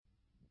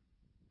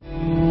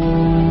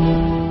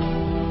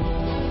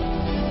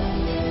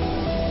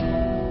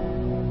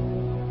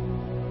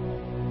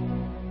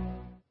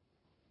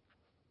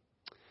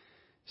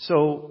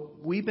So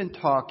we've been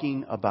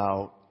talking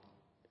about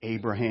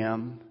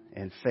Abraham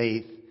and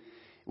faith.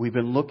 We've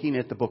been looking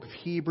at the book of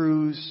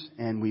Hebrews,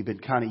 and we've been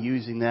kind of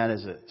using that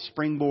as a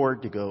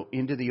springboard to go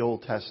into the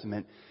Old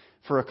Testament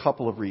for a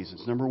couple of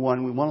reasons. Number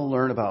one, we want to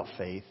learn about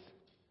faith.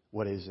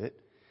 What is it?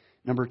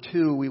 Number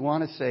two, we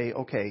want to say,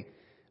 okay,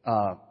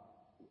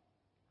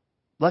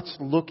 let's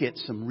look at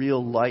some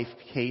real life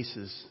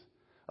cases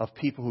of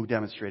people who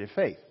demonstrated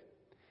faith.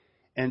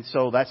 And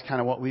so that's kind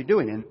of what we're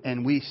doing.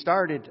 And we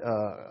started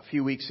a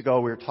few weeks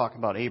ago, we were talking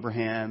about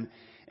Abraham.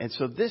 And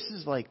so this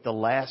is like the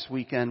last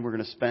weekend we're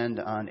going to spend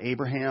on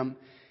Abraham.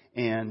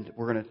 And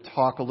we're going to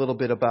talk a little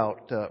bit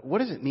about what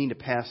does it mean to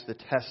pass the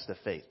test of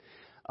faith.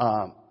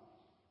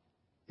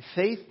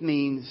 Faith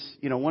means,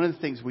 one of the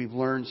things we've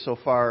learned so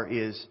far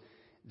is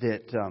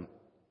that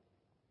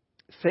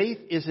faith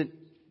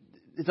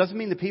it doesn't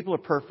mean that people are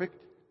perfect.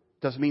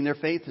 It doesn't mean their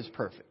faith is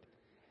perfect.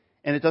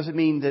 And it doesn't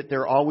mean that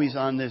they're always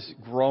on this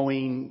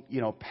growing,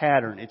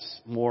 pattern.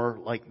 It's more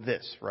like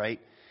this, right?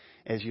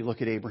 As you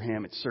look at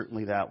Abraham, it's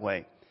certainly that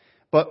way.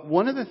 But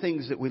one of the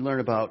things that we learn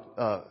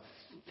about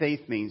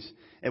faith means,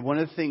 and one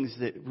of the things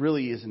that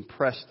really is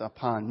impressed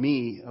upon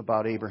me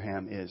about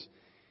Abraham is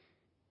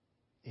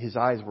his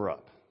eyes were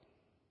up.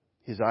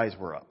 His eyes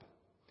were up.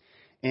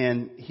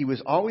 And he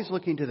was always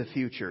looking to the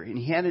future. And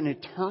he had an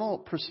eternal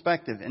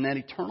perspective. And that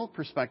eternal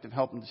perspective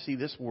helped him to see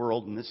this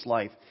world and this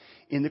life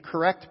in the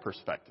correct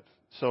perspective.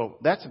 So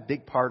that's a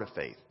big part of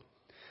faith.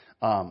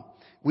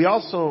 We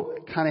also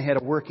kind of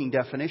had a working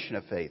definition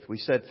of faith. We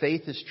said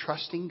faith is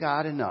trusting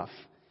God enough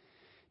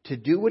to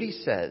do what He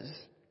says,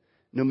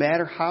 no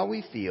matter how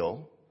we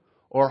feel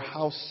or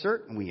how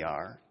certain we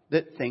are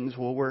that things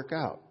will work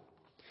out.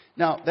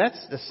 Now,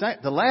 that's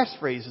the last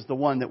phrase is the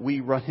one that we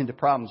run into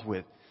problems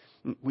with.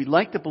 We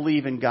like to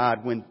believe in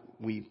God when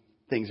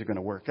things are going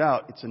to work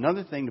out. It's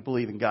another thing to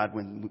believe in God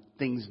when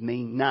things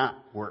may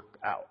not work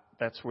out.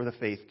 That's where the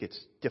faith gets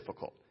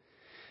difficult.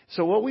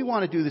 So what we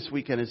want to do this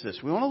weekend is this.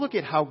 We want to look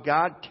at how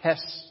God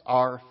tests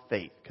our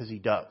faith, because He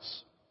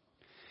does.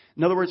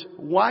 In other words,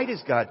 why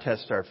does God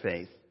test our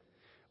faith?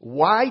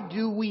 Why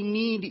do we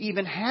need to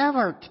even have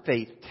our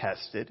faith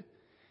tested?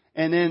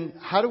 And then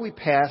how do we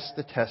pass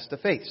the test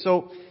of faith?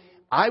 So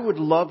I would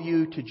love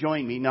you to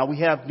join me. Now we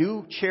have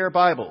new chair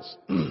Bibles.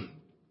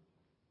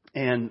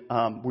 And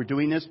we're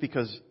doing this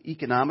because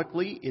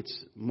economically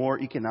it's more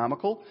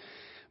economical.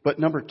 But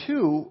number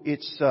two,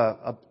 it's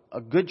a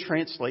good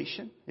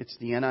translation. It's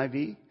the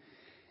NIV.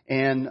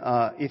 And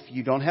if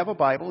you don't have a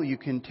Bible, you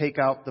can take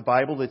out the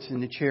Bible that's in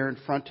the chair in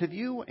front of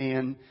you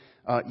and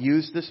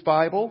use this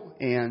Bible.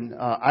 And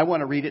I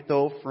want to read it,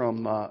 though,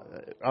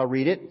 I'll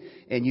read it,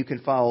 and you can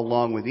follow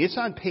along with me. It's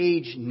on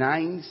page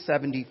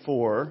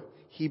 974,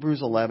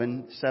 Hebrews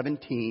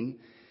 11:17,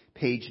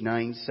 page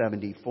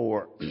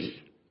 974.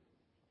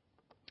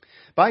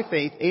 By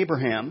faith,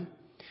 Abraham,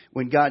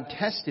 when God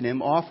tested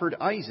him, offered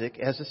Isaac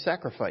as a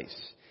sacrifice.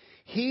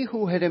 He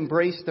who had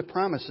embraced the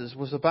promises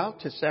was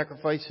about to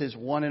sacrifice his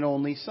one and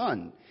only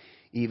son,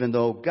 even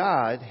though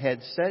God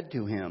had said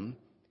to him,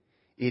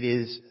 "It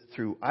is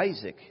through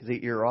Isaac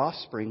that your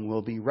offspring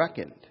will be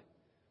reckoned."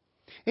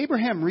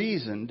 Abraham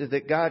reasoned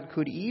that God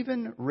could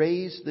even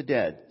raise the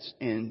dead,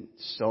 and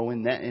so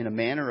in a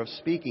manner of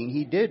speaking,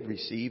 he did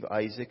receive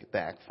Isaac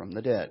back from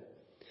the dead.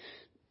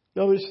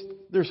 Now,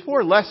 there's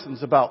 4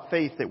 lessons about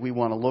faith that we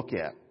want to look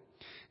at.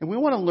 And we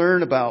want to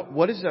learn about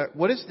what is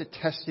the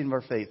testing of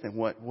our faith and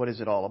what is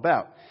it all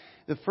about.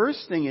 The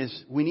first thing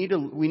is we need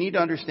to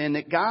understand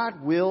that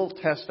God will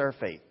test our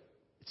faith.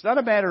 It's not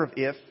a matter of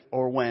if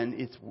or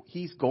when.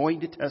 He's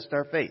going to test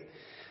our faith.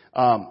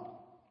 By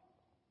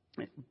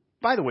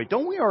the way,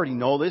 don't we already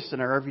know this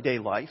in our everyday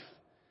life?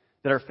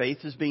 That our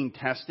faith is being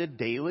tested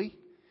daily?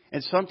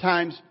 And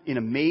sometimes in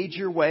a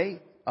major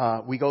way,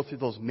 we go through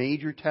those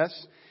major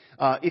tests.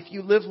 If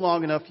you live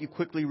long enough, you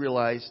quickly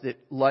realize that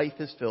life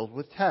is filled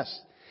with tests.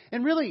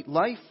 And really,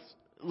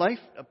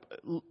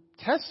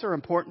 tests are an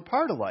important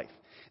part of life.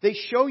 They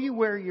show you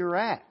where you're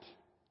at.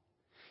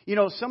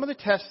 Some of the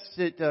tests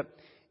that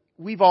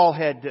we've all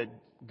had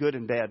good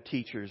and bad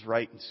teachers,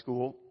 right, in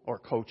school or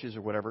coaches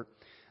or whatever.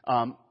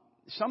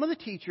 Some of the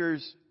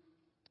teachers,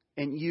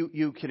 and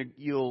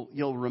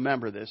you'll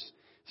remember this.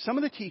 Some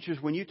of the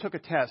teachers, when you took a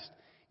test,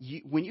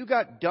 when you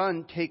got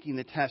done taking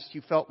the test,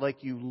 you felt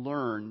like you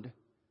learned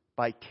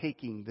by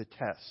taking the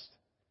test.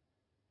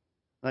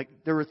 Like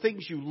there were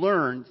things you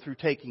learned through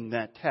taking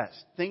that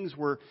test. Things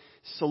were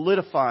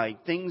solidified.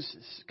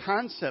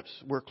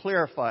 Concepts were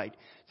clarified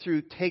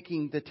through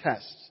taking the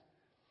tests.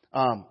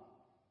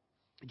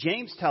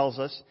 James tells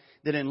us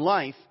that in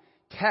life,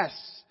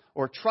 tests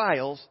or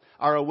trials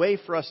are a way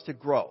for us to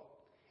grow.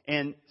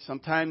 And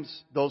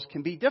sometimes those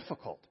can be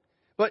difficult.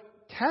 But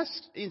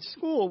tests in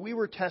school, we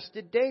were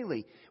tested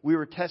daily. We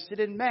were tested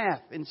in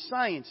math, in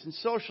science, in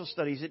social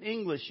studies, in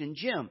English, in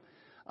gym.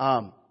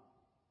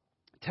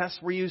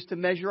 Tests were used to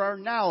measure our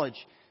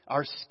knowledge,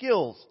 our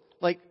skills.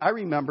 Like I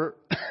remember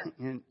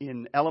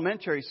in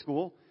elementary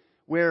school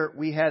where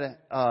we had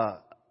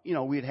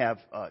we'd have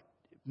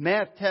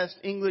math tests,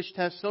 English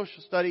tests,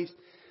 social studies.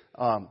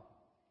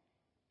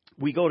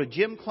 we go to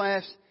gym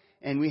class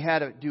and we had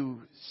to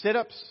do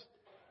sit-ups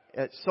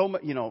at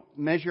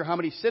measure how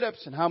many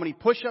sit-ups and how many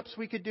push-ups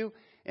we could do.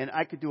 And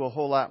I could do a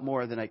whole lot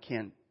more than I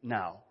can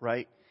now,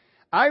 right?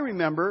 I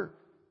remember,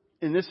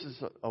 and this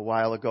is a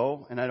while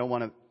ago, and I don't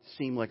want to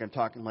seem like I'm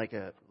talking like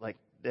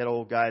that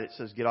old guy that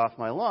says, get off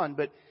my lawn,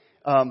 but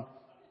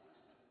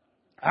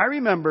I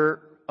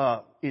remember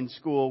in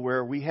school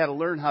where we had to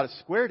learn how to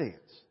square dance.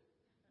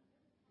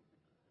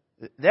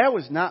 That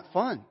was not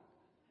fun.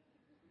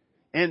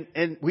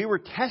 And we were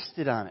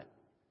tested on it.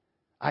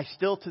 I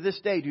still to this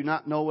day do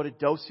not know what a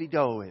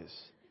do-si-do is.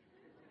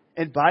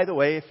 And by the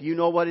way, if you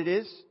know what it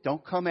is,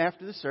 don't come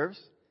after the service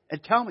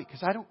and tell me,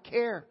 because I don't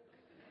care.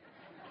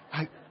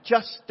 I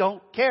just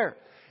don't care.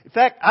 In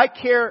fact, I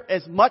care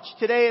as much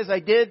today as I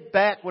did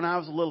back when I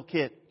was a little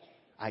kid.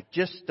 I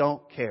just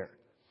don't care.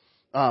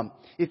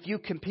 If you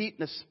compete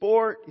in a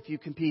sport, if you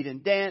compete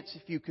in dance,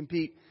 if you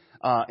compete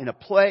in a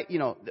play,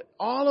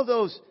 all of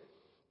those,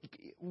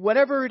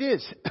 whatever it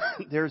is,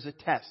 there's a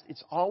test.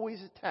 It's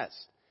always a test.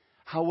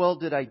 How well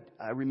did I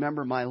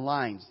remember my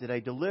lines? Did I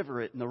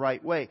deliver it in the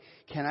right way?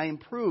 Can I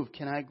improve?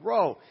 Can I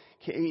grow?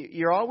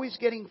 You're always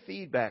getting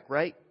feedback,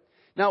 right?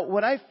 Now,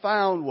 what I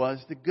found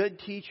was the good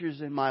teachers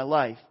in my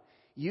life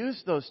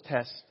used those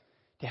tests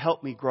to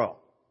help me grow.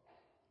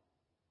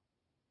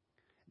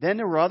 Then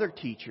there were other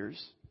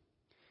teachers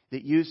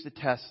that used the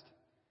test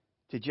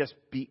to just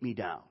beat me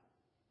down.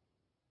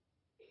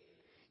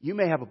 You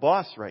may have a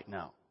boss right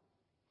now,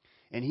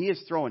 and he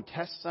is throwing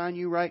tests on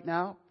you right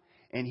now,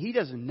 and he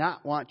does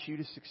not want you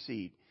to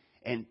succeed.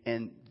 And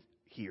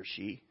he or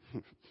she,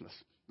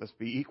 let's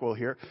be equal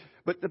here.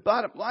 But the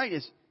bottom line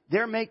is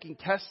they're making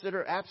tests that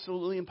are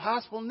absolutely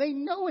impossible, and they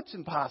know it's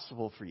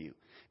impossible for you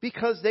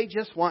because they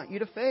just want you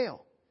to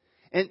fail.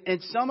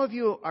 And some of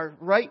you are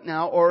right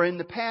now or in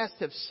the past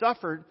have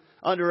suffered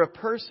under a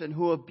person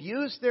who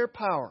abused their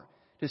power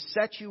to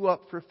set you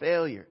up for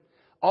failure.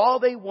 All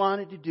they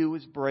wanted to do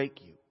was break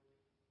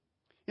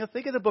you.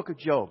 Think of the book of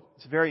Job.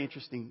 It's very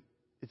interesting.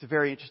 It's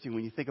very interesting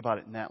when you think about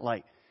it in that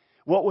light.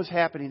 What was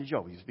happening to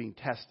Job? He was being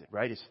tested,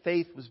 right? His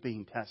faith was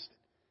being tested.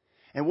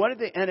 And what did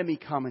the enemy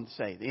come and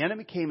say? The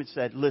enemy came and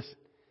said, listen,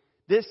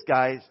 this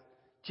guy's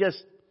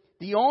just,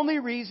 the only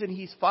reason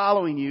he's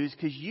following you is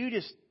because you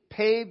just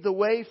paved the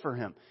way for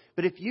him.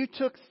 But if you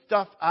took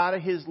stuff out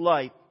of his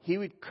life, he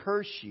would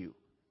curse you.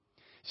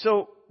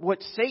 So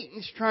what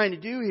Satan's trying to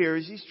do here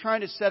is he's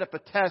trying to set up a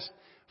test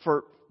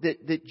for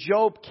that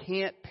Job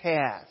can't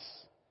pass,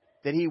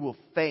 that he will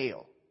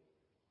fail.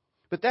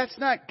 But that's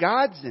not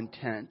God's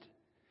intent.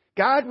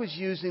 God was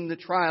using the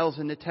trials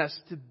and the tests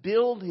to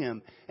build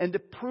him and to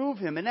prove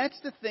him. And that's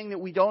the thing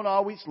that we don't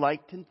always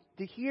like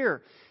to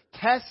hear.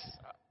 Tests,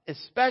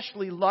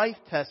 especially life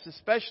tests,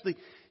 especially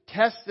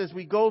tests as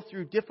we go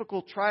through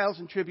difficult trials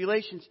and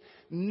tribulations,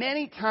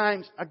 many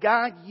times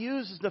God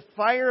uses the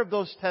fire of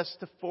those tests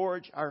to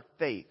forge our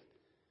faith.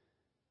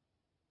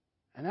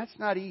 And that's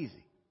not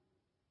easy.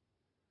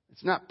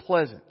 It's not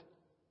pleasant.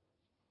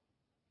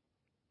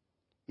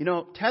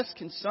 Tests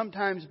can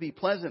sometimes be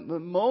pleasant,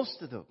 but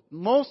most of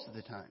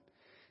the time,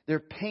 they're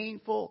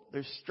painful,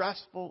 they're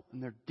stressful,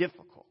 and they're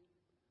difficult.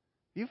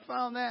 You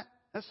found that?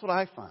 That's what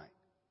I find.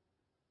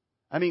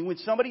 I mean, when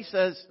somebody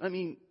says,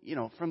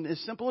 from as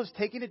simple as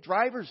taking a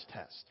driver's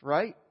test,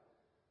 right?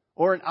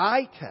 Or an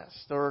eye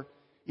test, or,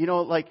 you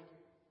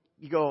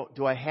go,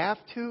 do I have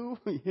to?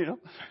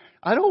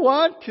 I don't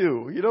want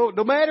to.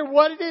 No matter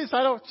what it is,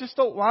 I just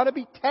don't want to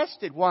be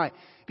tested. Why?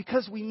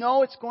 Because we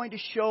know it's going to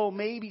show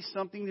maybe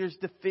something that's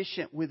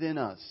deficient within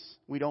us.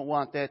 We don't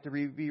want that to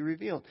be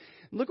revealed.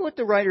 Look at what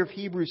the writer of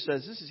Hebrews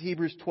says. This is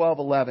Hebrews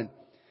 12:11.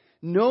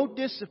 No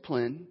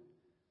discipline,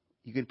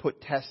 you can put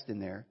test in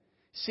there,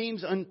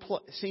 seems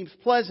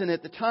pleasant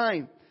at the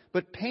time,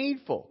 but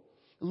painful.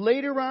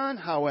 Later on,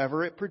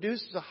 however, it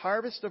produces a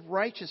harvest of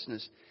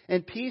righteousness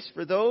and peace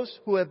for those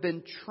who have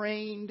been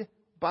trained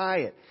by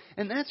it.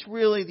 And that's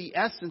really the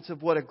essence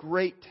of what a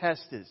great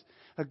test is.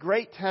 A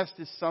great test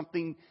is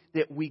something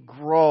that we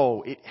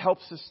grow. It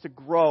helps us to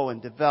grow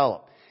and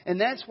develop. And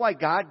that's why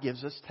God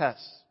gives us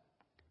tests.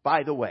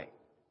 By the way,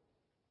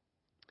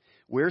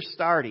 we're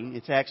starting,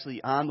 it's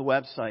actually on the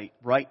website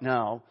right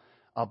now,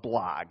 a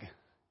blog.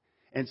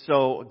 And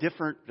so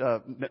different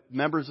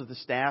members of the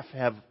staff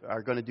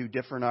are going to do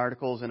different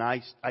articles. And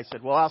I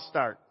said, well, I'll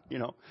start. I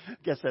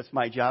guess that's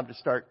my job to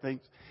start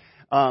things.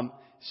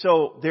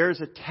 So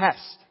there's a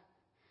test.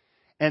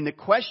 And the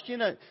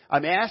question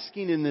I'm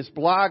asking in this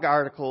blog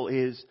article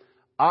is,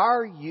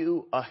 are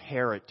you a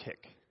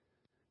heretic?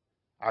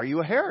 Are you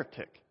a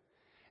heretic?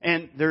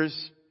 And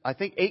there's, I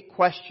think, 8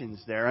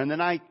 questions there. And then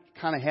I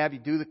kind of have you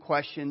do the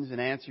questions and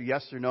answer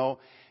yes or no.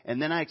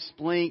 And then I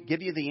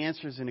give you the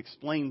answers and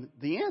explain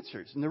the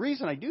answers. And the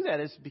reason I do that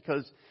is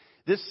because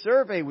this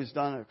survey was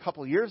done a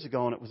couple of years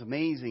ago, and it was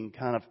amazing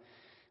kind of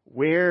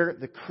where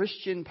the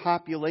Christian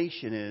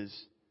population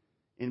is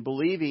in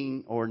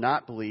believing or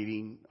not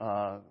believing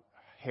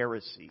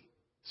heresy.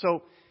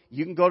 So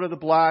you can go to the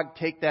blog,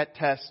 take that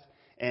test,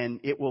 and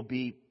it will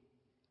be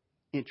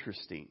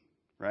interesting,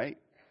 right?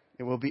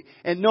 It will be,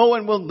 and no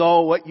one will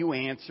know what you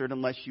answered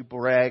unless you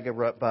brag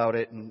about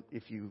it. And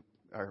if you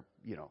are,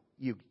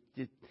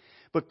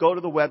 but go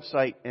to the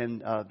website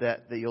and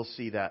that you'll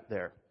see that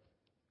there.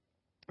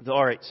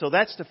 All right, so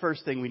that's the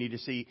first thing we need to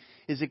see,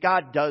 is that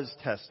God does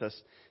test us.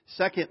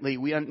 Secondly,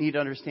 we need to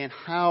understand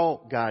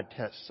how God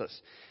tests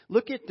us.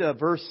 Look at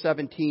verse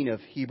 17 of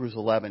Hebrews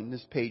 11.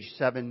 This is page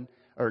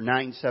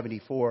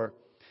 974.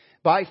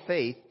 By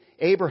faith,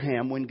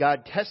 Abraham, when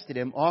God tested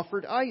him,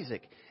 offered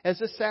Isaac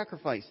as a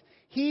sacrifice.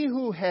 He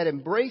who had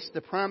embraced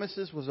the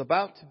promises was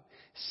about to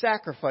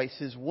sacrifice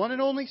his one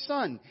and only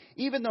son,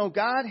 even though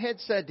God had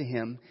said to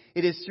him,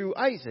 "It is through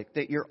Isaac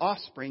that your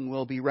offspring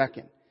will be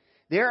reckoned."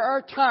 There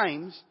are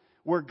times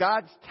where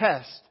God's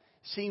tests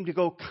seem to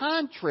go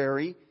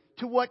contrary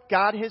to what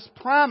God has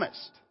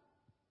promised.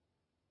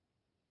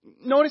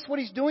 Notice what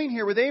he's doing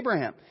here with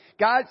Abraham.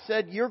 God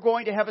said, you're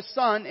going to have a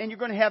son and you're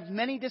going to have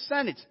many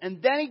descendants.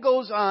 And then he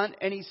goes on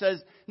and he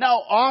says,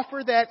 now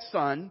offer that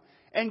son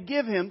and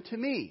give him to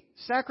me.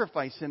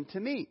 Sacrifice him to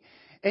me.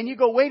 And you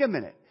go, wait a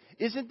minute.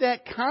 Isn't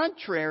that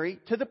contrary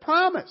to the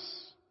promise?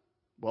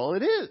 Well,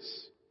 it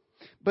is.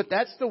 But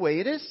that's the way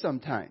it is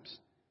sometimes.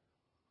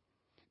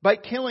 By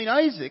killing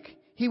Isaac,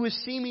 he was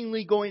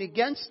seemingly going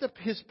against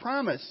his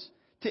promise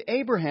to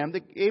Abraham,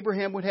 that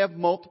Abraham would have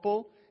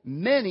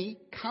many,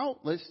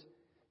 countless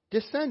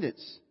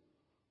descendants.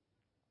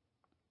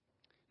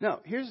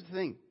 Now, here's the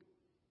thing.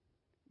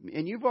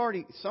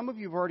 And some of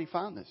you have already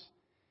found this.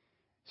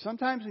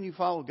 Sometimes when you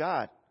follow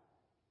God,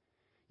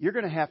 you're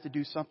going to have to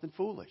do something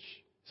foolish.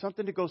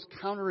 Something that goes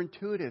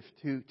counterintuitive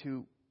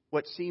to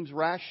what seems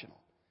rational.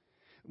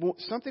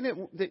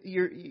 Something that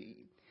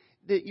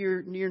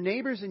your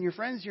neighbors and your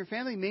friends, your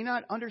family may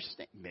not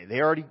understand.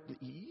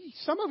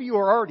 Some of you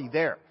are already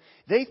there.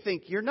 They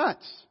think you're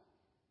nuts.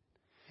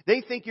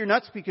 They think you're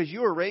nuts because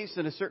you were raised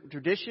in a certain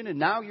tradition and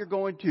now you're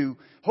going to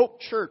Hope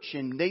Church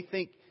and they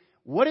think,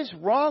 what is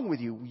wrong with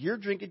you? You're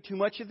drinking too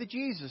much of the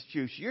Jesus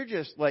juice. You're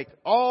just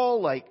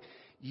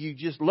you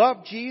just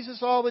love Jesus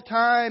all the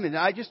time and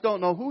I just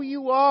don't know who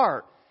you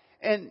are.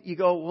 And you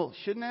go, well,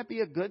 shouldn't that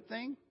be a good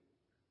thing?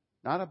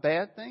 Not a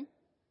bad thing?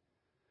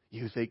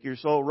 You think you're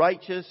so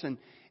righteous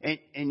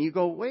and you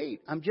go,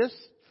 wait, I'm just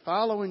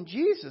following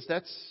Jesus.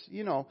 That's,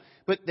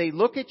 but they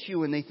look at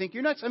you and they think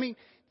you're nuts. I mean,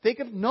 think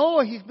of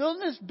Noah. He's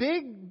building this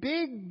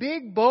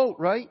big boat,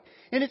 right?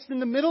 And it's in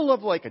the middle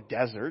of like a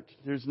desert.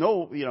 There's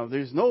no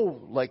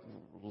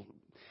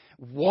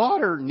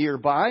water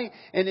nearby.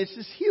 And it's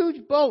this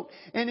huge boat.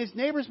 And his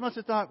neighbors must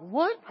have thought,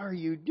 what are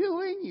you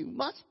doing? You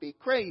must be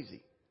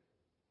crazy.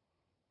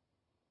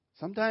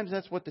 Sometimes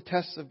that's what the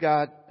tests of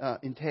God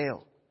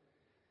entail.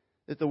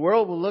 That the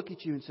world will look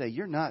at you and say,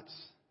 you're nuts.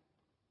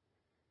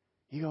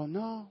 You go,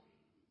 no,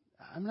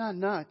 I'm not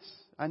nuts.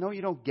 I know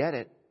you don't get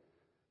it,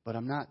 but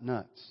I'm not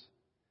nuts.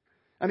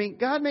 I mean,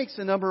 God makes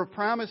a number of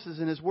promises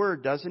in His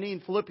Word, doesn't He? In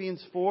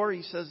Philippians 4,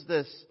 He says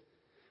this,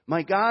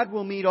 my God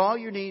will meet all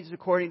your needs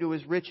according to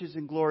His riches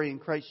and glory in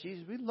Christ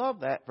Jesus. We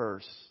love that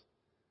verse.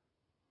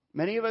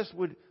 Many of us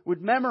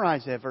would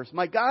memorize that verse.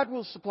 My God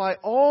will supply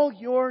all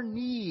your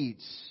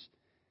needs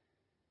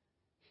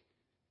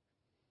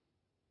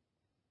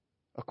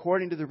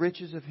according to the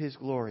riches of His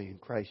glory in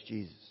Christ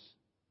Jesus.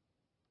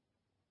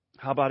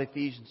 How about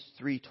Ephesians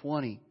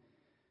 3:20?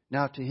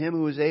 Now to Him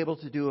who is able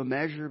to do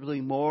immeasurably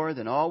more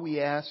than all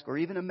we ask or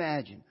even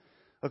imagine,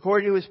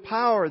 according to His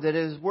power that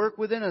is worked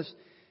within us,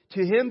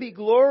 to Him be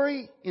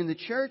glory in the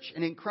church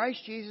and in Christ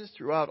Jesus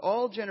throughout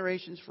all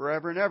generations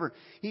forever and ever.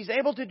 He's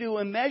able to do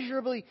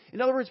immeasurably. In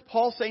other words,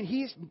 Paul's saying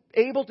He's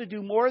able to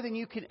do more than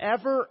you can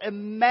ever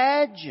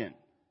imagine.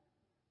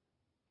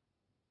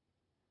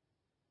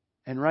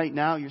 And right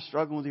now you're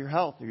struggling with your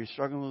health, or you're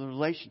struggling with a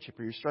relationship,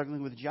 or you're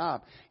struggling with a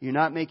job. You're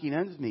not making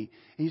ends meet.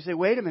 And you say,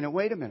 wait a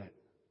minute.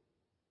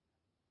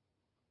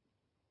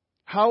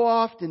 How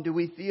often do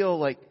we feel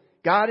like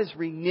God has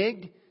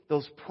reneged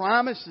those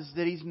promises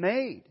that He's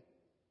made?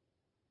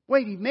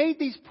 Wait, He made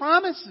these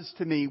promises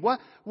to me.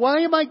 Why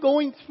am I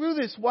going through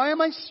this? Why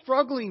am I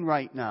struggling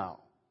right now?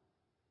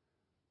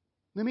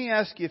 Let me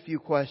ask you a few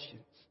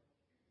questions.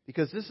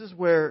 Because this is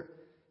where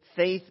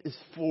faith is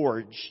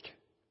forged.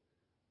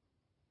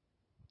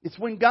 It's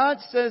when God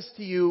says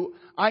to you,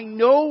 I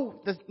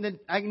know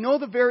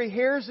the very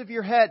hairs of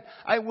your head.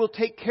 I will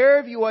take care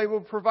of you. I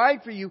will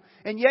provide for you.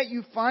 And yet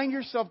you find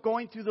yourself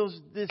going through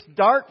this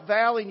dark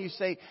valley and you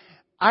say,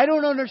 I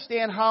don't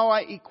understand how I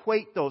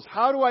equate those.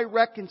 How do I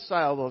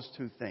reconcile those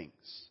two things?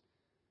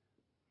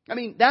 I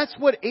mean, that's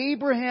what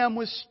Abraham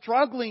was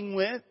struggling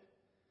with.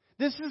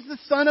 This is the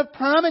son of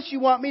promise.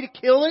 You want me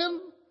to kill him?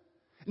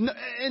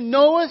 And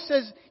Noah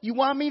says, you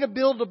want me to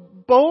build a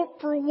boat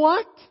for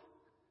what?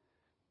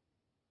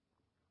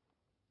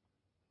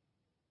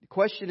 The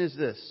question is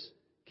this: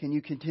 can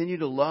you continue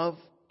to love,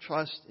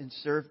 trust, and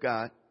serve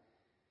God,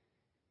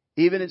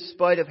 even in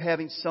spite of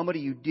having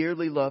somebody you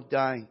dearly love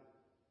dying?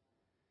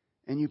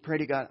 And you pray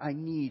to God, I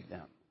need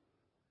them.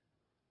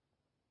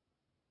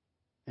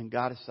 And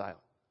God is silent.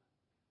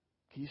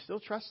 Can you still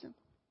trust Him?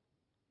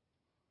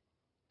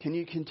 Can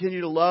you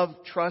continue to love,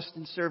 trust,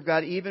 and serve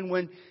God even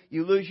when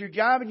you lose your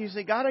job and you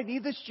say, God, I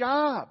need this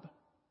job?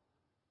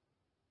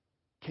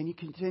 Can you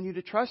continue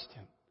to trust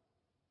Him?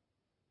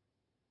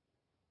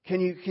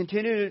 Can you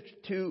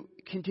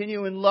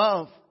continue in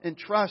love and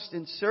trust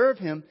and serve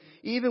Him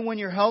even when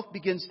your health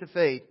begins to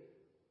fade?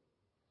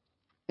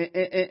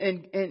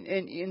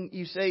 And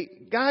you say,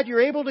 God,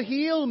 you're able to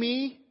heal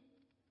me.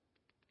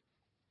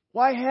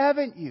 Why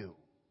haven't you?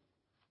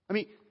 I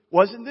mean,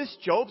 wasn't this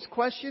Job's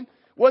question?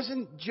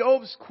 Wasn't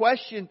Job's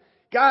question,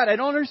 God, I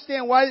don't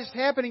understand why this is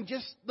happening.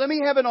 Just let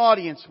me have an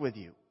audience with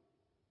you.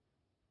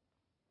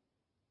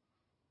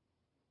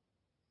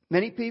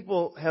 Many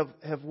people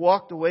have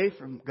walked away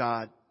from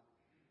God.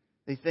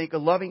 They think a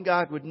loving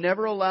God would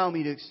never allow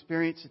me to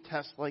experience a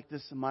test like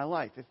this in my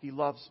life if He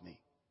loves me.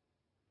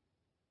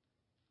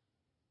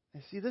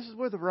 And see, this is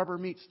where the rubber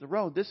meets the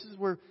road. This is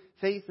where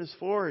faith is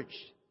forged.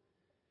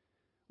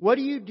 What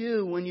do you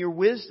do when your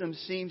wisdom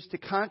seems to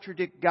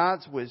contradict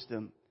God's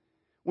wisdom?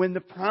 When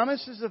the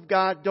promises of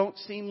God don't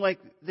seem like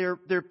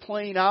they're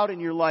playing out in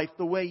your life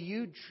the way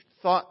you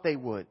thought they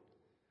would?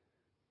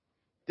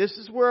 This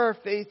is where our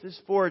faith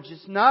is forged.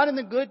 It's not in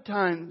the good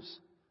times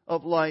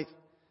of life,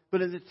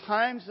 but in the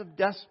times of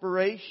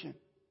desperation,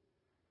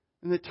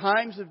 in the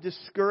times of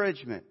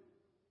discouragement.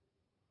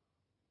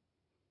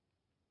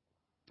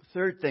 The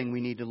third thing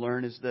we need to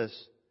learn is this.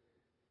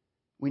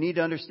 We need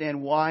to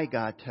understand why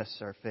God tests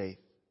our faith.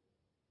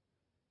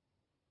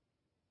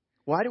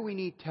 Why do we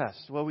need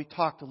tests? Well, we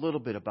talked a little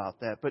bit about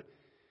that. But,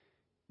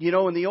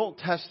 in the Old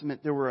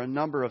Testament, there were a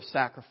number of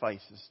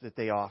sacrifices that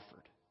they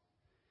offered.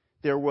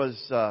 There was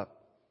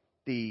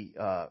the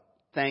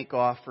thank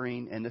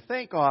offering. And the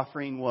thank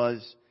offering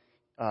was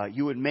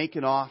you would make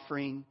an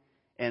offering,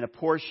 and a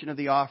portion of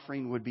the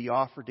offering would be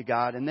offered to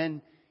God. And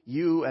then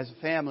you, as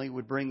a family,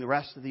 would bring the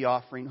rest of the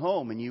offering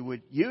home, and you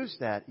would use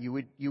that. You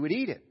would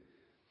eat it.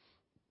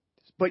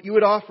 But you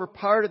would offer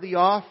part of the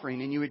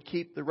offering, and you would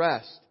keep the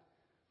rest.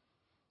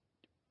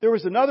 There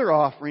was another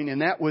offering,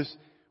 and that was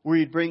where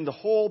you'd bring the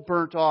whole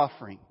burnt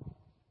offering.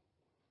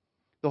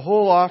 The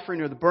whole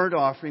offering or the burnt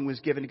offering was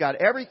given to God.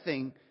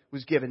 Everything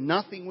was given.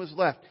 Nothing was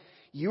left.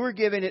 You were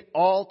giving it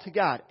all to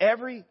God.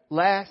 Every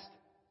last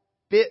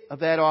bit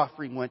of that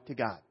offering went to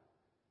God.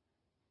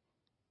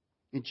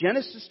 In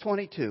Genesis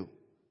 22,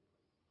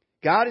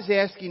 God is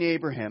asking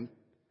Abraham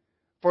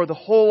for the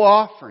whole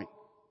offering.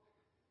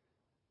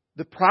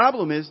 The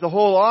problem is the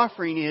whole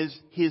offering is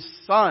his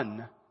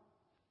son.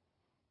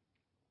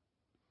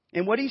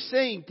 And what he's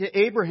saying to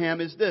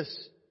Abraham is this: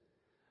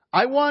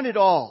 I want it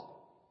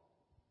all.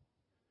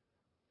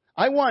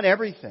 I want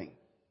everything.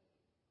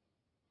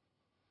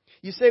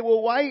 You say,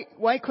 well,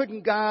 why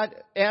couldn't God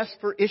ask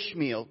for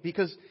Ishmael?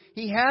 Because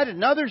he had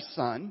another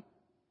son.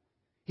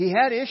 He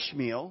had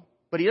Ishmael,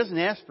 but he doesn't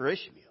ask for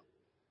Ishmael.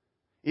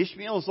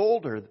 Ishmael is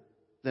older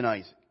than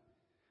Isaac.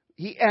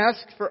 He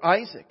asked for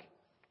Isaac.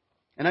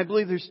 And I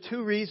believe there's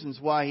two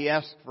reasons why he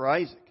asked for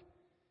Isaac.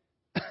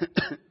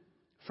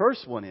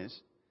 First one is,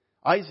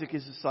 Isaac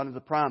is the son of the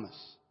promise.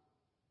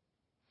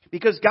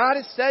 Because God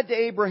has said to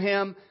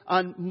Abraham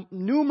on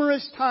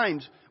numerous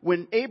times,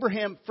 when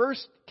Abraham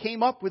first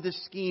came up with this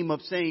scheme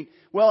of saying,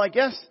 well, I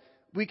guess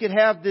we could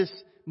have this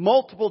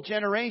multiple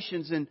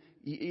generations and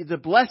the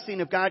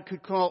blessing of God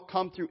could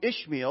come through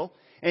Ishmael.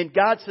 And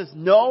God says,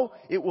 no,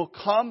 it will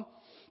come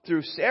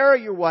through Sarah,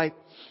 your wife,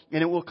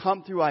 and it will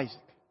come through Isaac.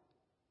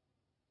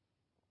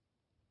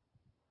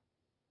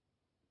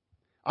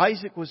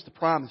 Isaac was the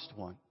promised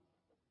one.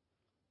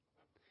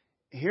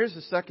 Here's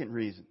the second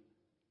reason.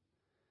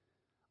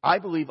 I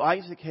believe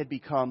Isaac had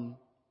become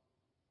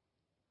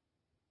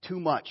too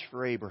much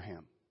for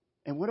Abraham.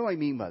 And what do I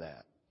mean by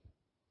that?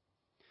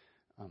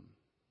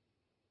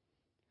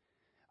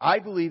 I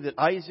believe that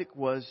Isaac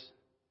was...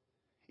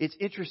 It's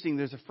interesting,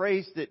 there's a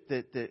phrase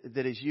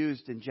that is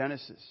used in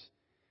Genesis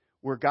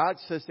where God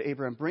says to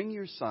Abraham, bring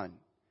your son,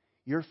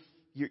 your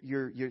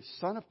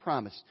son of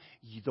promise,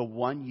 the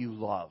one you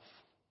love.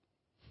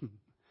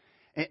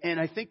 And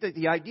I think that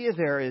the idea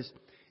there is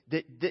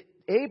that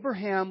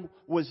Abraham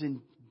was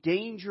in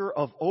danger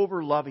of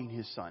over-loving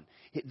his son.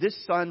 This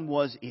son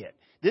was it.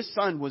 This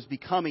son was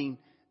becoming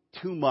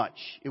too much.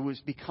 It was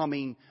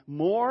becoming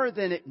more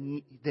than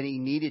he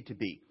needed to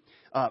be.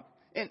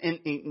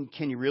 And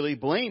can you really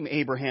blame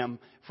Abraham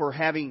for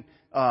having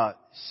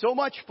so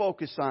much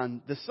focus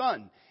on the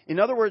son? In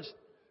other words,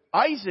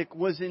 Isaac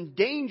was in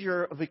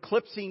danger of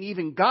eclipsing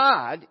even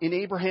God in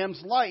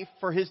Abraham's life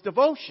for his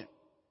devotion.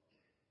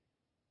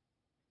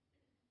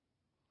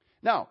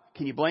 Now,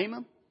 can you blame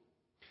him?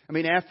 I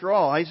mean, after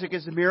all, Isaac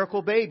is a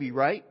miracle baby,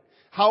 right?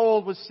 How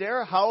old was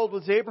Sarah? How old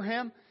was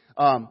Abraham?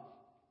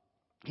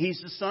 He's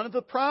the son of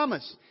the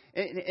promise.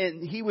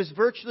 And he was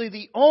virtually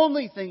the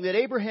only thing that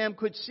Abraham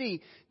could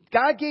see.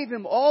 God gave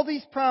him all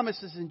these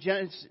promises in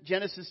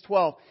Genesis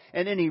 12.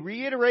 And then He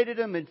reiterated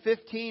them in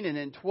 15 and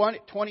in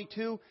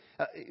 22.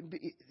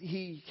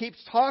 He keeps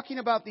talking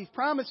about these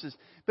promises.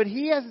 But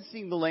he hasn't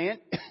seen the land.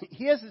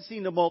 He hasn't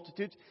seen the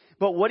multitudes.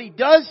 But what he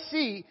does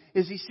see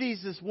is he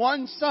sees this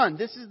one son.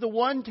 This is the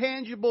one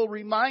tangible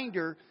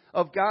reminder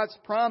of God's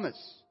promise.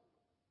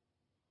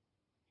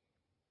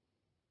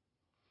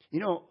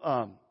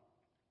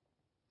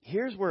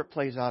 Here's where it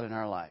plays out in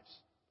our lives.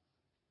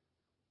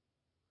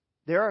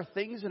 There are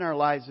things in our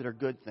lives that are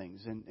good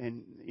things,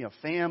 and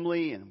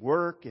family and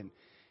work and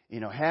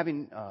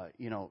having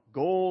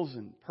goals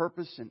and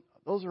purpose, and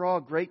those are all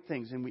great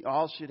things, and we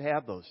all should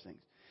have those things.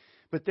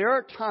 But there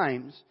are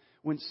times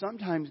when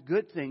sometimes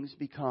good things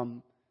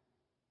become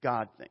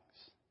God things.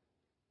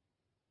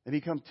 They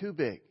become too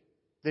big.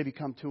 They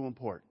become too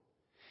important.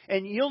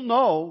 And you'll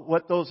know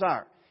what those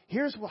are.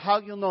 Here's how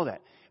you'll know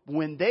that.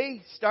 When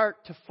they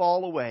start to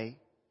fall away,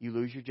 you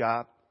lose your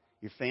job,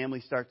 your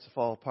family starts to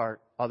fall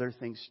apart, other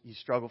things, you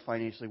struggle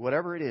financially,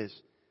 whatever it is,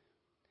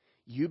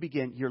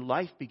 your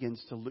life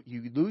begins to,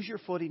 you lose your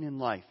footing in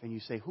life, and you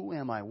say, who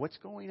am I? What's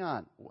going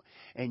on?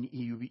 And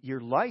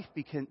your life,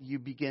 you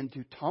begin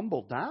to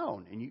tumble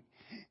down, and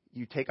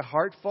you take a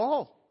hard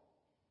fall.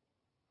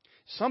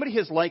 Somebody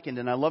has likened,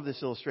 and I love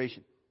this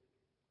illustration,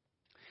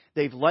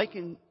 they've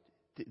likened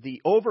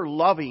the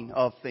over-loving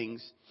of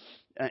things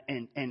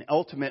and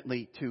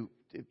ultimately to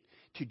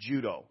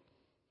judo.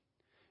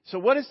 So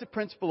what is the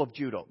principle of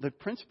judo? The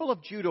principle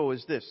of judo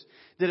is this,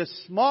 that a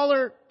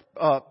smaller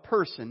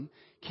person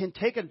can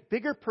take a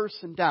bigger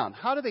person down.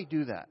 How do they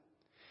do that?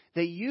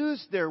 They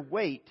use their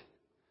weight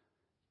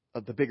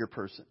of the bigger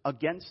person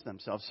against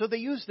themselves. So they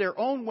use their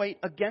own weight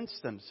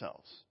against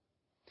themselves.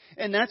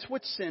 And that's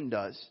what sin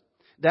does.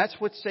 That's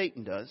what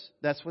Satan does.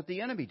 That's what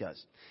the enemy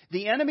does.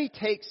 The enemy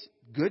takes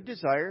good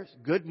desires,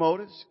 good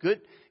motives,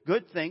 good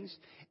things,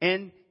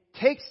 and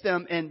takes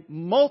them and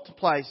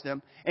multiplies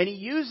them, and he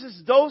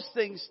uses those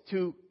things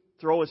to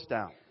throw us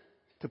down,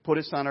 to put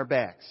us on our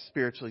backs,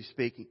 spiritually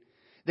speaking.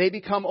 They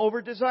become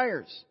over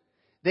desires.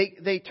 They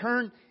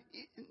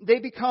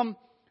become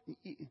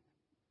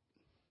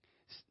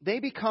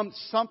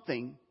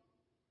something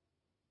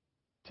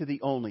to the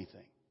only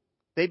thing.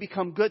 They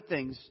become good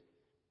things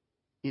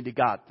into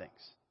God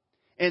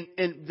things.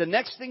 And the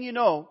next thing you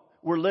know,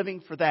 we're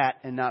living for that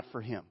and not for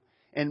Him.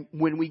 And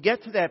when we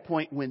get to that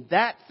point, when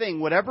that thing,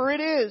 whatever it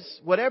is,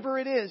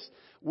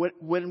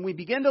 when we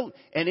begin to,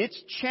 and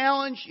it's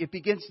challenged, it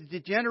begins to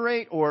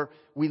degenerate, or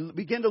we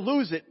begin to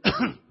lose it,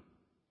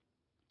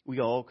 we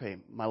go, okay,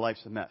 my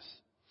life's a mess.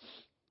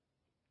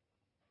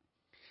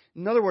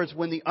 In other words,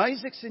 when the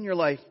Isaacs in your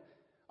life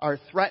are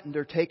threatened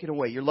or taken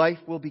away, your life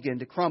will begin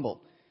to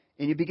crumble.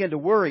 And you begin to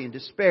worry and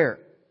despair.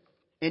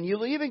 And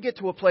you'll even get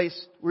to a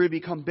place where you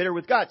become bitter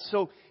with God.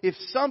 So if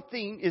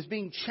something is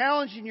being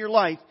challenged in your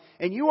life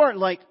and you aren't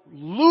like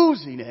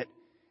losing it,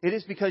 it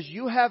is because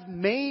you have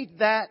made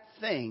that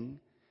thing,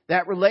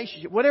 that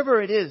relationship,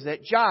 whatever it is,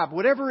 that job,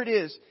 whatever it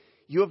is,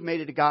 you have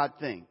made it a God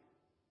thing.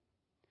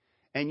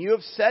 And you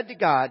have said to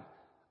God,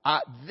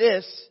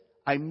 this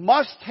I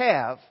must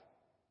have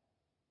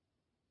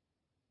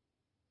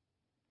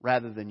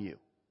rather than you.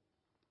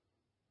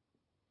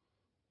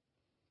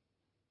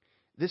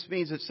 This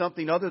means that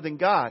something other than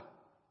God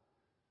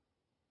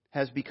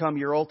has become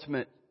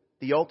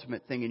the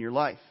ultimate thing in your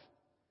life.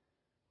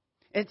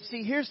 And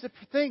see, here's the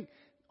thing.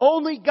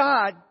 Only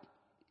God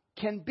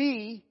can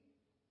be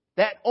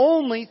that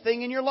only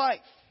thing in your life.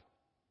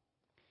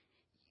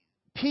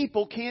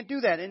 People can't do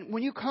that. And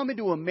when you come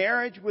into a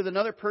marriage with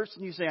another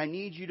person, you say, I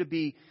need you to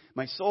be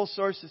my sole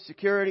source of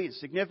security and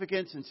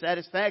significance and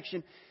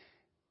satisfaction.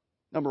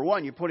 Number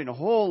one, you're putting a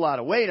whole lot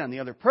of weight on the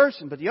other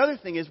person. But the other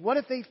thing is, what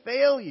if they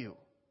fail you?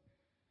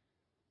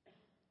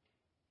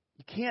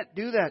 You can't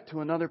do that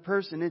to another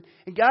person.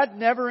 And God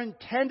never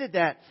intended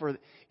that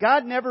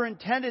God never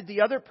intended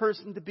the other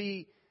person to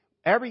be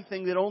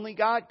everything that only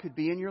God could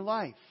be in your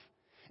life.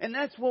 And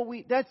that's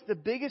the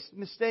biggest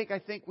mistake I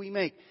think we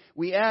make.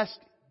 We ask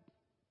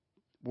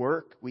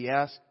work, we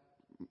ask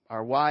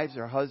our wives,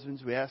 our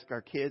husbands, we ask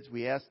our kids,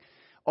 we ask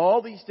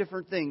all these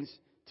different things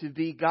to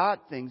be God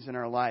things in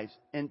our lives.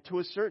 And to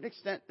a certain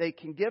extent, they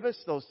can give us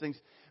those things.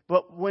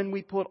 But when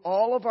we put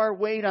all of our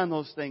weight on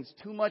those things,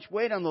 too much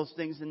weight on those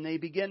things, and they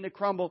begin to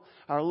crumble,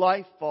 our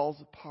life falls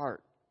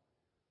apart.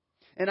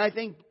 And I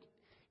think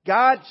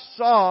God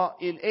saw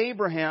in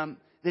Abraham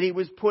that he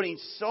was putting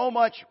so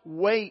much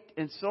weight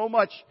and so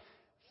much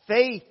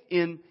faith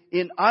in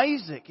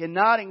Isaac and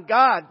not in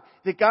God,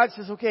 that God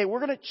says, okay,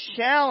 we're going to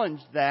challenge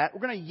that.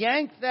 We're going to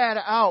yank that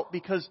out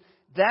because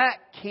that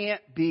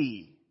can't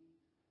be.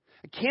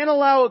 I can't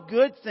allow a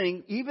good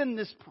thing, even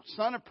this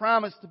son of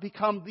promise, to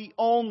become the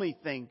only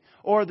thing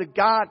or the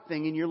God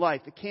thing in your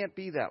life. It can't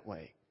be that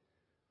way.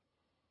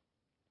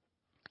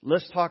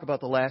 Let's talk about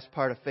the last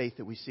part of faith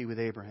that we see with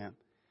Abraham.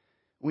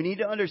 We need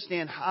to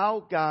understand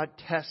how God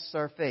tests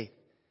our faith.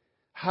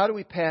 How do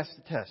we pass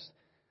the test?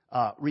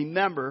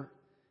 Remember,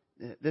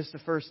 this is the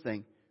first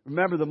thing.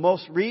 Remember, the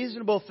most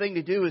reasonable thing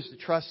to do is to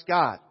trust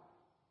God.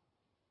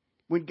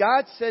 When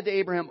God said to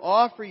Abraham,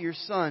 offer your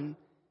son,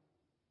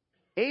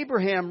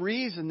 Abraham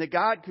reasoned that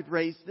God could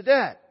raise the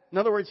dead. In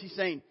other words, he's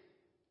saying,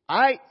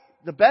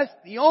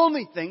 the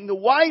only thing, the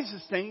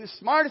wisest thing, the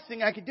smartest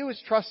thing I could do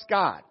is trust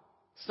God.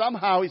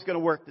 Somehow He's going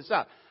to work this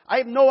out. I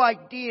have no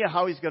idea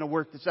how He's going to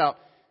work this out,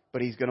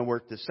 but He's going to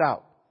work this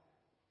out.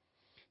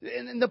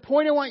 And the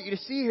point I want you to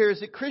see here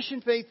is that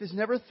Christian faith is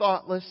never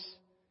thoughtless.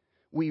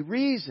 We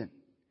reason.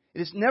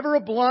 It is never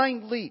a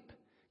blind leap.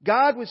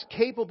 God was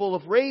capable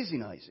of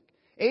raising Isaac.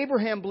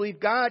 Abraham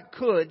believed God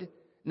could,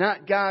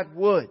 not God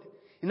would.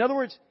 In other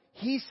words,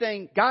 he's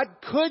saying God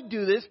could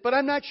do this, but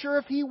I'm not sure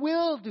if He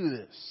will do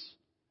this.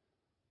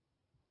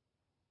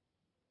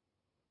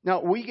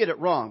 Now, we get it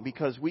wrong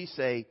because we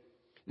say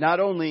not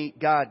only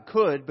God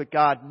could, but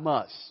God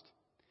must.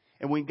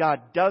 And when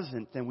God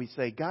doesn't, then we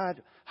say,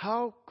 God,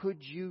 how could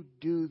you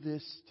do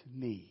this to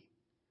me?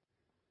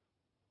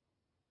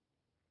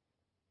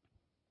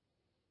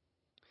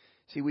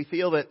 See, we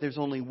feel that there's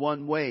only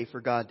one way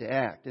for God to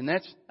act. And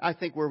that's, I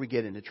think, where we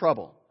get into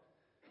trouble.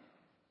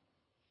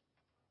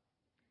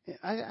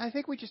 I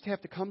think we just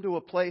have to come to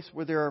a place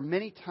where there are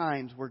many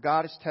times where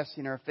God is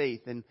testing our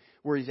faith and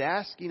where He's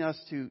asking us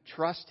to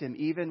trust Him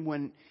even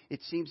when it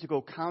seems to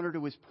go counter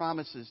to His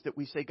promises, that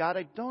we say, God,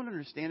 I don't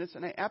understand this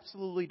and I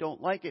absolutely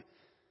don't like it,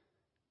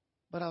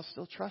 but I'll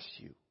still trust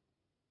You.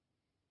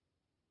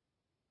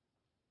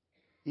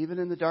 Even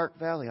in the dark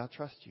valley, I'll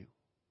trust You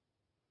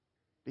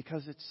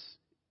because it's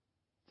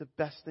the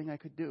best thing I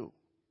could do.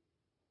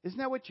 Isn't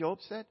that what Job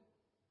said?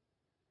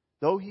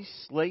 Though He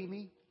slay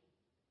me,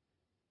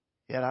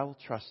 yet I will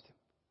trust Him.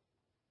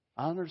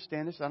 I don't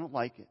understand this. I don't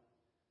like it.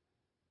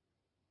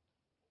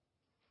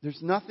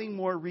 There's nothing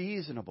more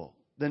reasonable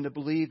than to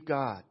believe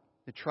God,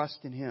 to trust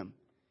in Him,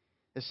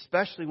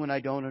 especially when I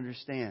don't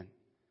understand,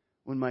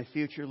 when my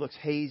future looks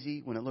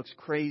hazy, when it looks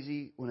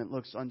crazy, when it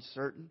looks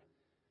uncertain.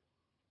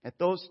 At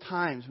those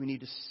times, we need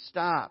to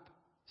stop,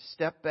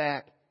 step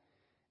back,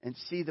 and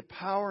see the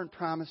power and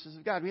promises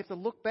of God. We have to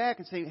look back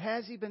and say,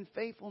 has He been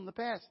faithful in the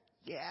past?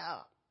 Yeah.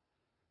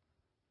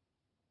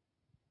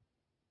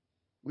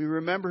 We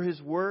remember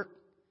His work,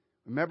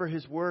 remember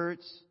His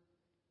words.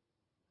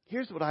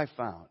 Here's what I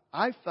found.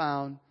 I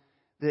found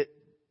that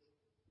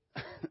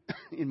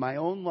in my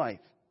own life,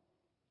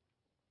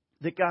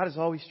 that God is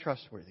always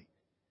trustworthy.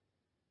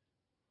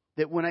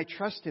 That when I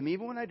trust Him,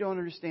 even when I don't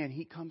understand,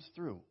 He comes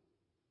through.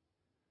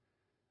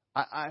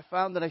 I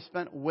found that I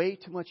spent way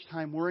too much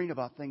time worrying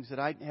about things that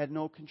I had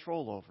no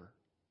control over.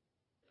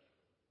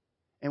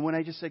 And when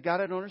I just said,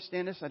 God, I don't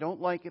understand this, I don't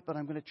like it, but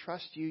I'm going to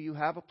trust You. You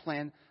have a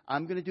plan.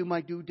 I'm going to do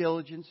my due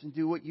diligence and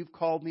do what You've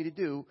called me to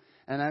do,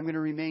 and I'm going to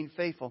remain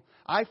faithful.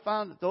 I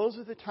found that those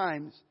are the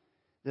times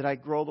that I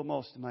grow the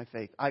most in my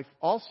faith. I've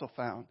also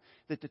found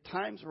that the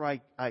times where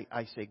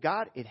I say,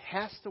 God, it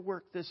has to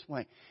work this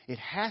way. It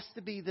has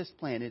to be this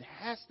plan. It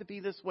has to be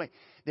this way.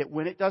 That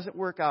when it doesn't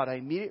work out, I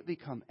immediately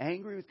become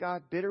angry with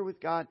God, bitter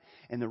with God,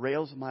 and the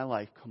rails of my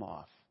life come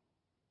off.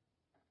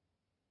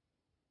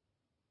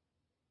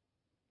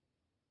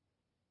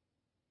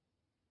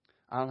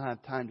 I don't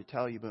have time to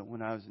tell you, but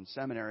when I was in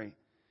seminary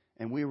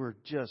and we were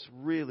just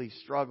really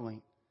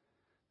struggling,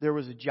 there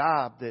was a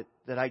job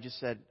that I just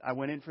said, I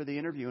went in for the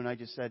interview and I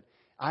just said,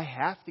 I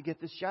have to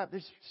get this job.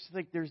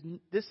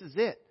 This is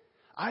it.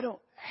 I don't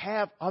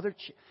have other...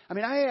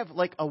 I have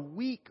like a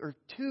week or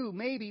two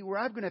maybe where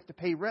I'm going to have to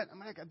pay rent.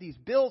 I got these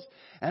bills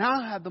and I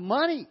don't have the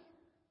money.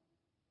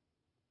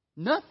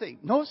 Nothing.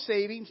 No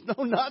savings.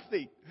 No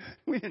nothing.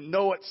 We didn't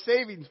know what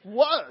savings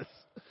was.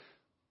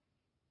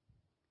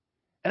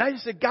 And I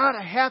just said, God,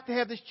 I have to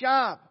have this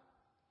job.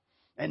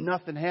 And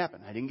nothing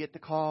happened. I didn't get the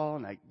call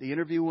and the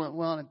interview went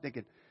well. And I'm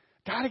thinking,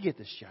 got to get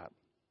this job.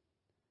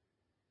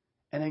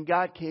 And then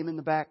God came in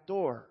the back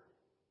door.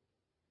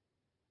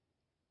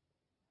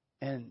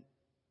 And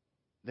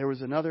there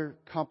was another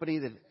company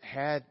that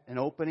had an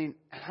opening,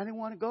 and I didn't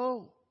want to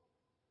go.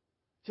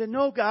 I said,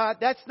 no, God,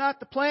 that's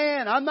not the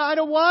plan. I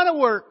don't want to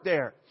work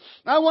there.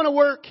 I want to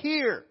work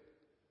here.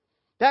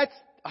 That's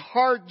a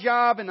hard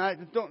job, and I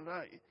don't.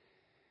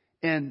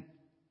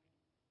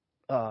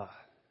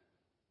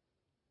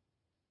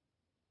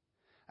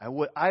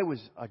 I was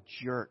a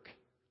jerk.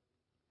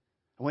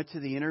 I went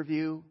to the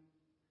interview,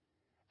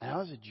 and I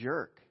was a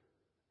jerk.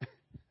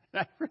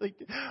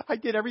 I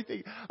did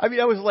everything. I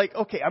was like,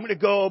 okay, I'm going to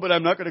go, but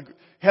I'm not going to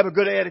have a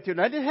good attitude.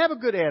 And I didn't have a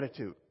good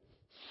attitude.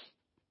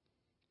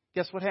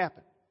 Guess what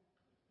happened?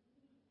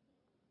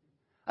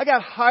 I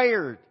got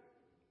hired.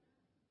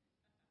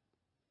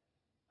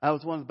 That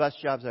was one of the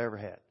best jobs I ever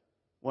had.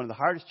 One of the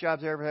hardest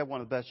jobs I ever had,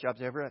 one of the best jobs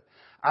I ever had.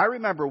 I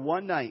remember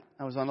one night,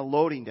 I was on a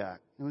loading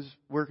dock. I was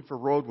working for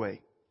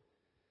Roadway.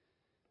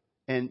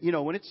 And,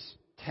 when it's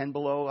 10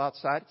 below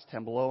outside, it's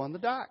 10 below on the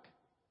dock.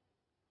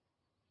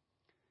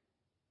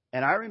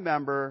 And I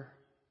remember,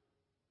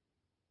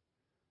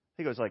 I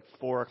think it was like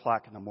 4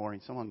 o'clock in the morning,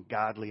 some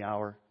ungodly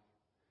hour.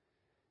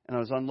 And I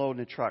was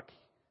unloading a truck.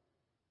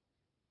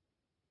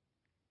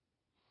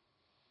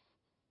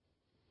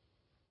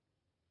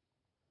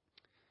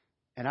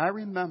 And I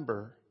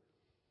remember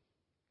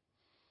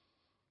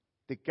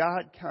that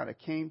God kind of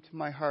came to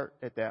my heart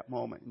at that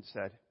moment and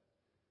said,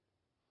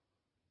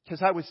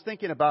 because I was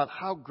thinking about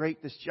how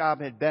great this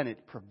job had been.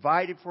 It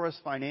provided for us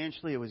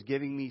financially. It was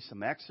giving me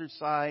some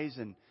exercise,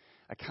 and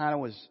I kind of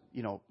was,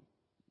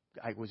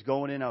 I was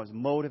going in. I was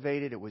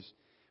motivated. It was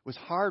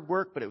hard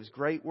work, but it was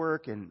great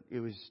work, and it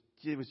was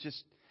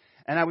just.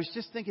 And I was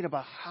just thinking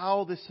about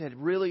how this had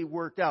really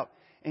worked out.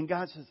 And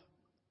God says,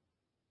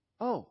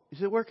 "Oh,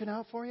 is it working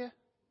out for you?"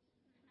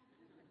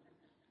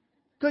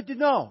 Good to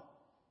know.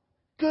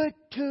 Good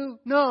to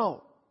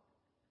know.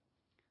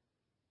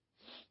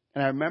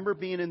 And I remember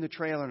being in the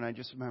trailer, and I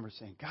just remember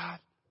saying, God,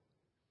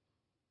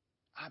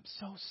 I'm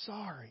so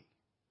sorry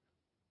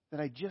that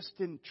I just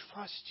didn't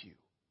trust you.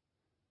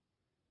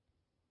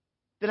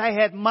 That I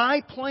had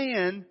my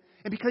plan,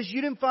 and because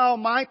you didn't follow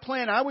my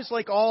plan, I was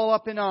like all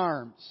up in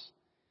arms.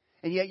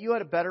 And yet you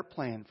had a better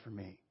plan for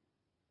me.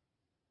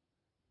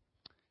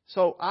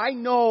 So I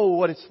know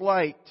what it's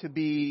like to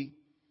be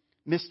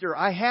Mr.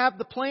 I have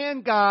the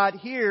plan, God,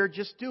 here,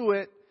 just do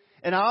it.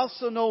 And I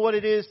also know what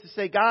it is to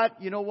say, God,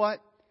 you know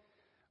what?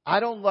 I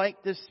don't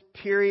like this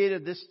period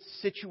of this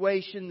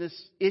situation,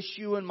 this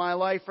issue in my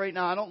life right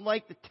now. I don't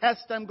like the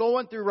test I'm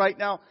going through right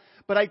now.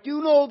 But I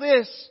do know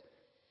this.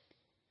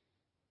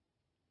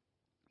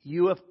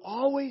 You have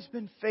always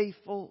been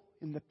faithful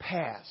in the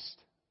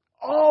past.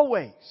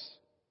 Always.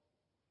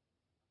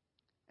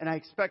 And I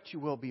expect you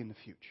will be in the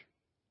future.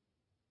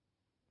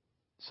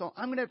 So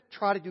I'm going to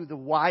try to do the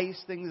wise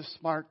thing, the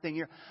smart thing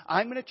here.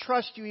 I'm going to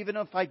trust you even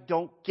if I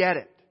don't get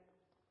it.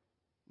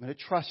 I'm going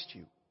to trust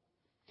you.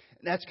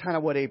 And that's kind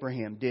of what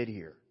Abraham did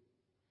here.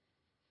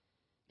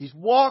 He's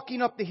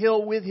walking up the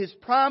hill with his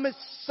promised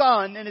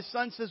son, and his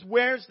son says,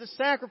 where's the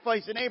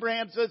sacrifice? And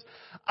Abraham says,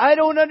 I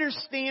don't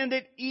understand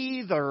it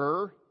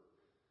either,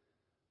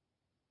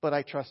 but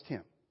I trust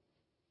him.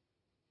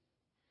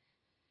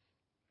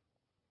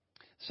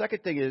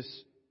 Second thing is,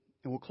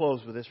 and we'll close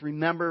with this,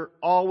 remember,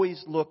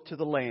 always look to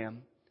the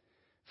Lamb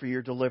for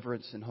your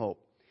deliverance and hope.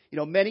 You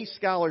know, many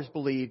scholars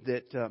believe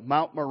that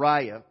Mount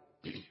Moriah,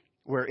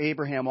 where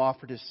Abraham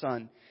offered his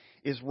son,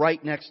 is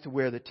right next to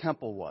where the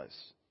temple was.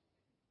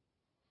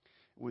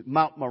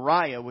 Mount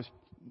Moriah was,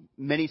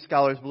 many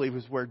scholars believe,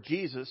 was where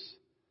Jesus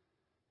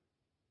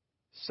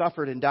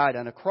suffered and died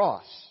on a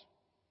cross.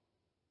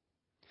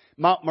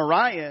 Mount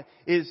Moriah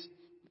is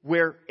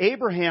where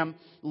Abraham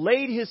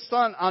laid his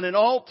son on an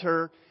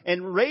altar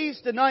and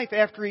raised a knife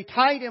after he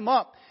tied him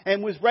up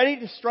and was ready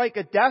to strike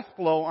a death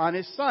blow on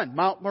his son,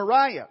 Mount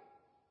Moriah.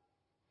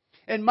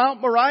 And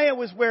Mount Moriah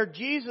was where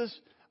Jesus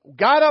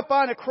got up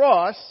on a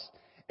cross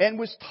and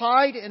was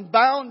tied and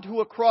bound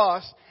to a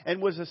cross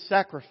and was a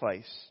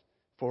sacrifice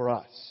for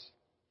us.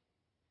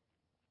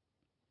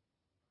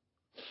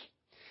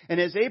 And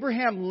as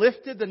Abraham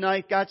lifted the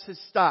knife, God says,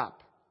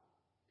 stop.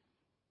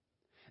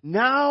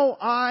 Now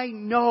I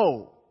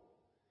know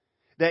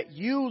that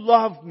you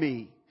love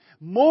me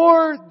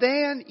more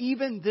than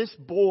even this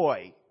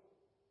boy.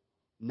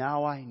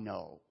 Now I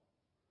know.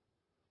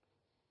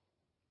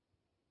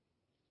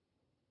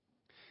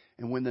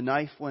 And when the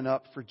knife went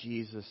up for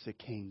Jesus, it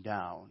came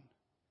down.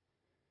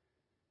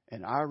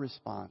 And our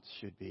response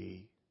should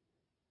be,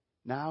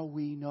 now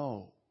we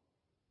know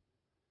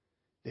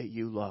that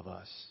you love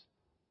us,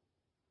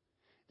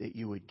 that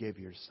you would give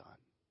your son,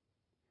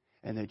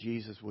 and that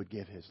Jesus would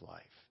give his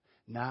life.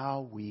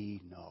 Now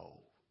we know.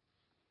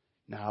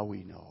 Now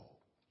we know.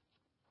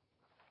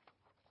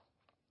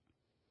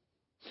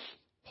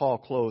 Paul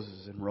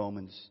closes in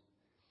Romans.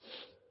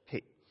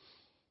 Hey,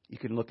 you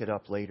can look it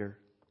up later.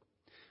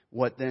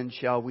 What then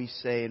shall we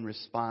say in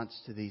response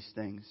to these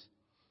things?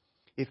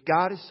 If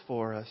God is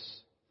for us,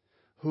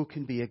 who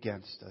can be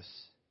against us?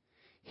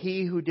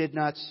 He who did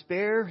not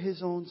spare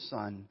his own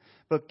son,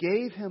 but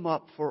gave him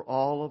up for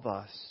all of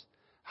us,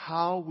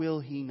 how will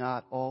he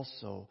not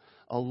also,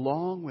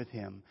 along with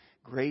him,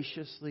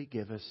 graciously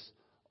give us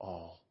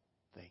all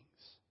things?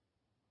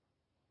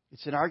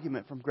 It's an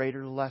argument from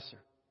greater to lesser.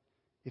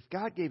 If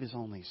God gave his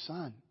only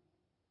son,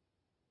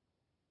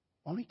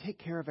 won't he take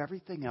care of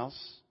everything else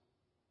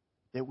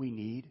that we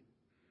need?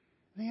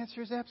 And the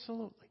answer is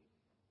absolutely.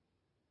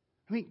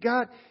 I mean,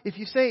 God, if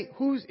you say,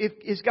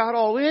 is God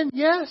all in?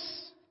 Yes,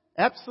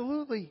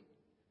 absolutely.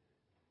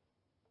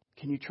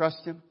 Can you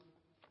trust him?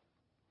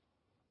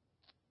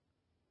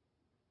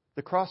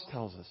 The cross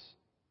tells us,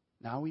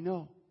 now we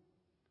know.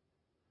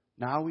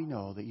 Now we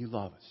know that you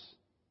love us.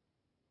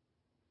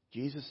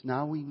 Jesus,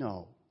 now we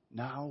know.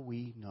 Now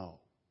we know.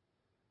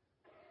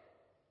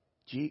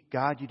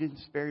 God, you didn't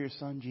spare your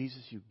son,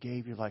 Jesus. You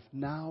gave your life.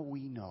 Now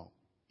we know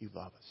you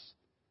love us.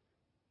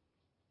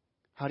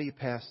 How do you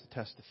pass the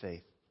test of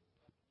faith?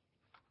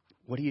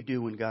 What do you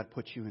do when God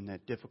puts you in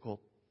that difficult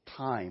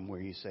time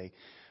where you say,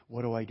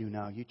 what do I do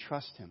now? You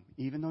trust him,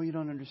 even though you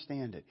don't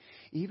understand it.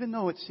 Even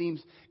though it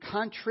seems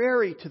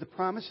contrary to the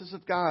promises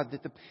of God,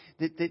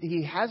 that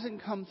he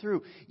hasn't come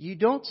through. You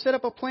don't set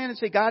up a plan and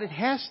say, God, it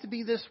has to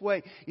be this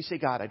way. You say,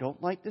 God, I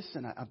don't like this,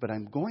 but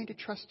I'm going to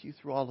trust you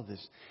through all of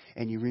this.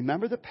 And you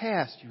remember the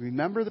past. You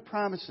remember the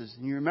promises.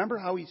 And you remember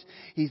how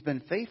he's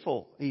been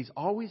faithful. He's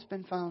always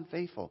been found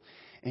faithful.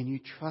 And you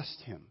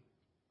trust him.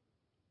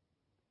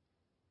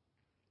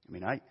 I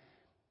mean,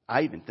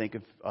 I even think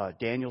of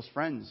Daniel's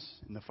friends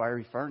in the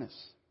fiery furnace.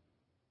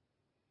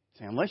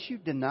 Say, unless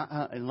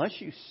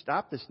you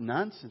stop this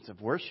nonsense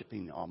of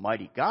worshiping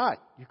Almighty God,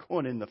 you're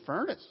going in the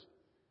furnace.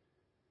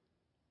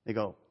 They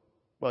go,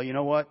 well, you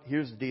know what?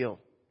 Here's the deal.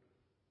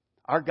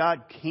 Our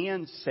God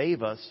can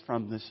save us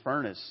from this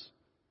furnace.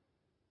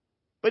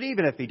 But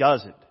even if he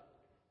doesn't,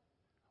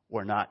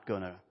 we're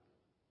going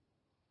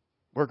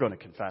to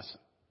confess him.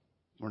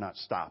 We're not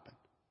stopping.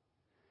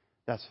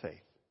 That's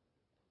faith.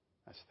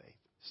 That's faith.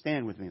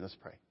 Stand with me. Let's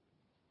pray.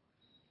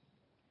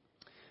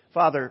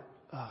 Father,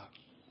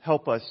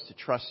 help us to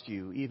trust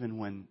you even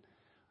when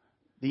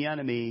the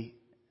enemy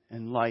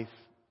and life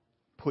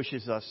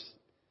pushes us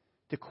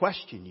to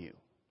question you.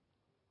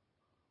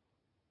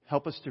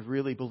 Help us to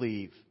really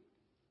believe,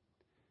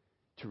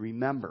 to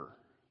remember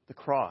the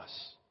cross.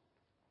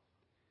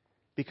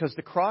 Because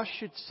the cross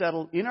should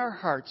settle in our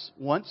hearts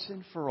once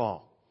and for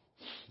all.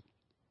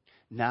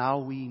 Now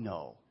we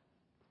know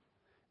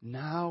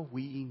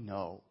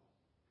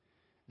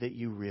that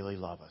you really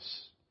love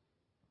us.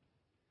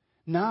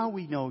 Now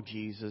we know,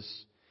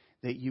 Jesus,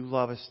 that you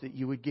love us, that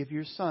you would give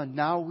your Son.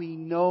 Now we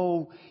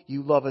know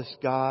you love us,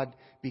 God,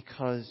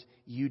 because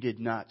you did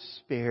not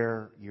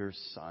spare your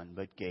Son,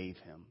 but gave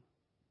him.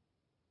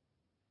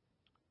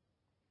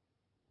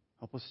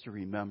 Help us to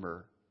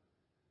remember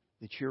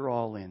that you're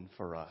all in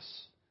for us,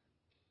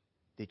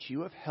 that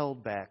you have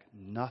held back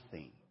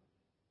nothing.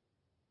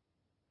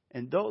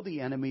 And though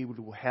the enemy would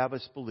have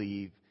us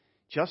believe,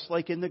 just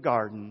like in the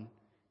garden,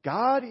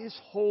 God is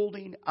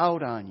holding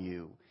out on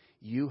you,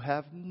 you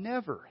have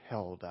never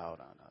held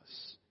out on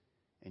us.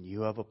 And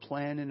you have a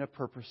plan and a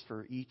purpose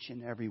for each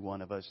and every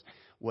one of us.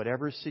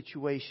 Whatever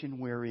situation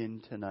we're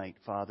in tonight,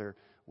 Father,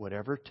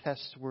 whatever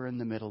tests we're in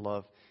the middle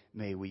of,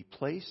 may we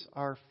place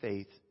our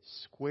faith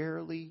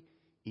squarely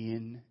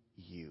in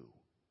you.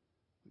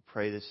 We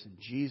pray this in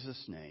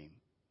Jesus' name.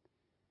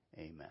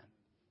 Amen.